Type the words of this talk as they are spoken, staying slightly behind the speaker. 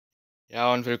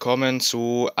Ja, und willkommen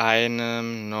zu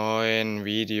einem neuen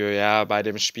Video. Ja, bei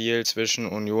dem Spiel zwischen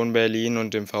Union Berlin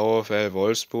und dem VfL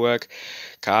Wolfsburg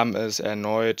kam es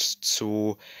erneut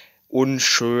zu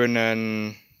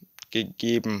unschönen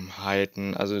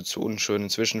Gegebenheiten, also zu unschönen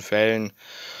Zwischenfällen.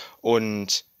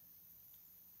 Und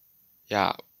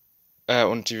ja,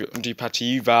 die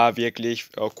Partie war wirklich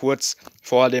kurz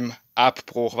vor dem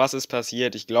Abbruch. Was ist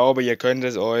passiert? Ich glaube, ihr könnt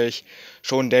es euch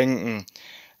schon denken.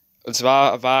 Und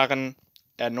zwar waren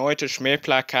erneute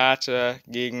Schmähplakate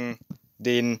gegen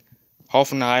den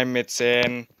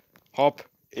Hoffenheim-Mäzen Hopp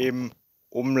im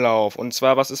Umlauf. Und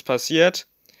zwar, was ist passiert?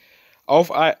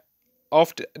 Auf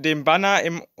dem Banner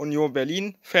im Union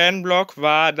Berlin Fanblock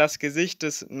war das Gesicht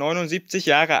des 79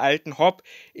 Jahre alten Hopp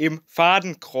im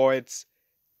Fadenkreuz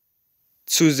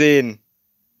zu sehen.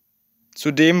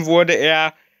 Zudem wurde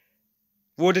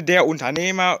der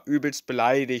Unternehmer übelst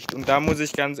beleidigt. Und da muss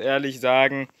ich ganz ehrlich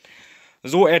sagen,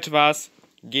 so etwas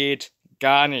geht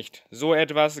gar nicht. So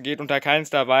etwas geht unter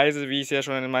keinster Weise, wie ich es ja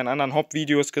schon in meinen anderen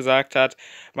Hop-Videos gesagt habe.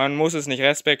 Man muss es nicht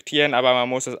respektieren, aber man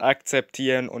muss es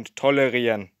akzeptieren und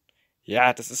tolerieren.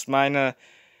 Ja, das ist meine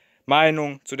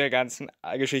Meinung zu der ganzen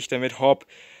Geschichte mit Hop.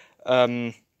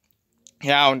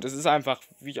 Ja, und es ist einfach,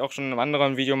 wie ich auch schon in einem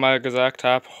anderen Video mal gesagt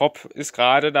habe, Hop ist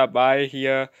gerade dabei,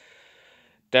 hier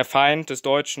der Feind des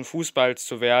deutschen Fußballs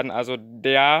zu werden, also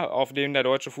der, auf dem der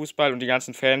deutsche Fußball und die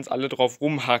ganzen Fans alle drauf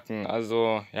rumhacken,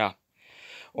 also ja.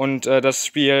 Und das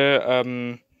Spiel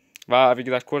war, wie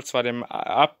gesagt, kurz vor dem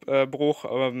Abbruch.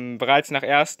 Bereits nach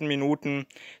ersten Minuten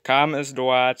kam es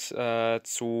dort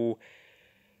zu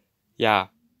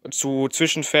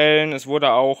Zwischenfällen. Es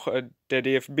wurde auch, der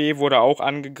DFB wurde auch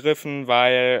angegriffen,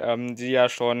 weil sie ja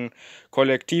schon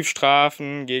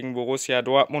Kollektivstrafen gegen Borussia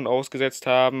Dortmund ausgesetzt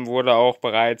haben, wurde auch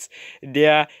bereits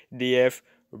der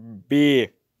DFB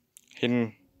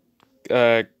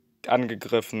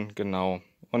angegriffen, genau.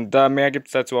 Und da mehr gibt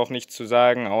es dazu auch nicht zu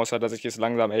sagen, außer dass ich es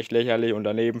langsam echt lächerlich und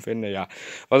daneben finde, ja.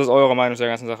 Was ist eure Meinung zu der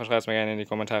ganzen Sache? Schreibt es mir gerne in die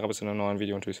Kommentare. Bis zu einem neuen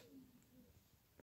Video und tschüss.